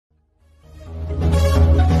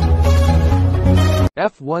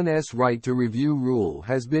F1's right to review rule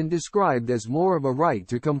has been described as more of a right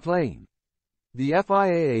to complain. The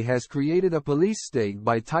FIA has created a police state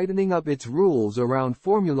by tightening up its rules around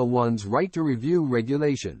Formula One's right to review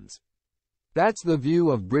regulations. That's the view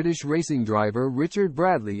of British racing driver Richard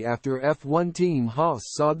Bradley after F1 team Haas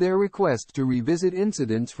saw their request to revisit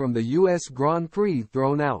incidents from the US Grand Prix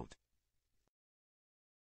thrown out.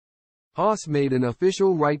 Haas made an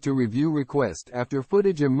official right to review request after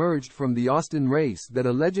footage emerged from the Austin race that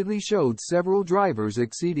allegedly showed several drivers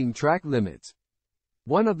exceeding track limits.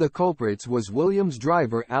 One of the culprits was Williams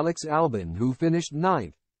driver Alex Albon, who finished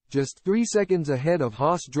ninth, just 3 seconds ahead of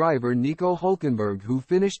Haas driver Nico Hülkenberg, who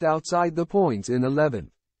finished outside the points in 11th.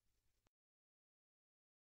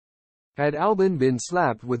 Had Albon been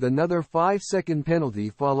slapped with another 5-second penalty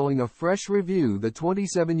following a fresh review, the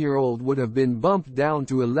 27-year-old would have been bumped down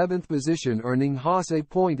to 11th position, earning Haas a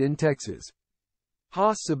point in Texas.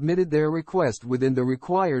 Haas submitted their request within the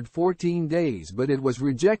required 14 days, but it was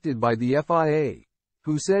rejected by the FIA,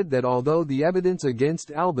 who said that although the evidence against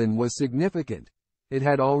Albon was significant, it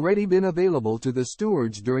had already been available to the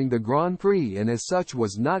stewards during the Grand Prix and as such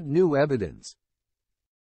was not new evidence.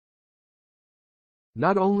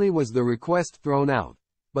 Not only was the request thrown out,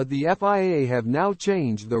 but the FIA have now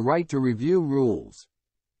changed the right to review rules.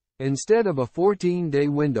 Instead of a 14-day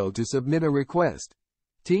window to submit a request,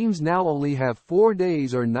 teams now only have 4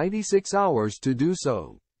 days or 96 hours to do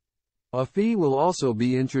so. A fee will also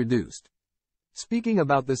be introduced. Speaking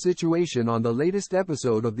about the situation on the latest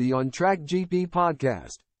episode of the On Track GP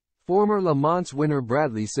podcast, former Le Mans winner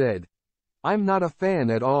Bradley said, "I'm not a fan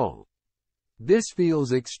at all. This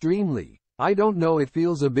feels extremely, I don't know, it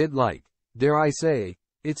feels a bit like, dare I say,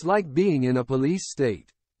 it's like being in a police state.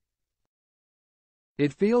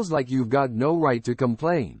 It feels like you've got no right to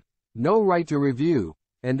complain, no right to review,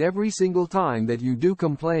 and every single time that you do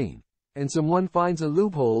complain, and someone finds a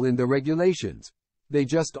loophole in the regulations, they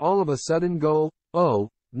just all of a sudden go, oh,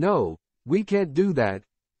 no, we can't do that,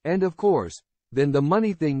 and of course, then the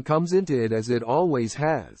money thing comes into it as it always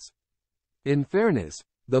has. In fairness,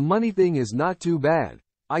 the money thing is not too bad,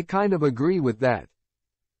 I kind of agree with that.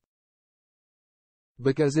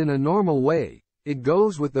 Because in a normal way, it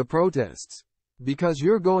goes with the protests. Because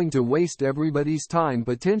you're going to waste everybody's time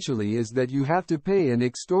potentially is that you have to pay an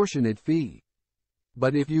extortionate fee.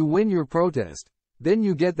 But if you win your protest, then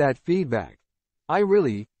you get that feedback. I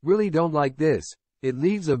really don't like this, it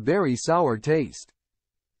leaves a very sour taste.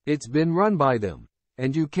 It's been run by them,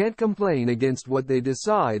 and you can't complain against what they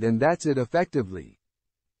decide, and that's it effectively.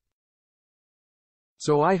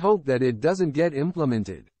 So I hope that it doesn't get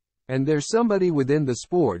implemented. And there's somebody within the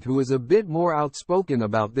sport who is a bit more outspoken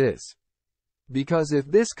about this. Because if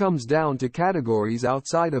this comes down to categories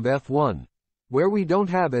outside of F1, where we don't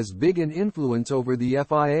have as big an influence over the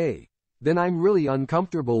FIA, then I'm really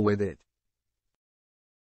uncomfortable with it.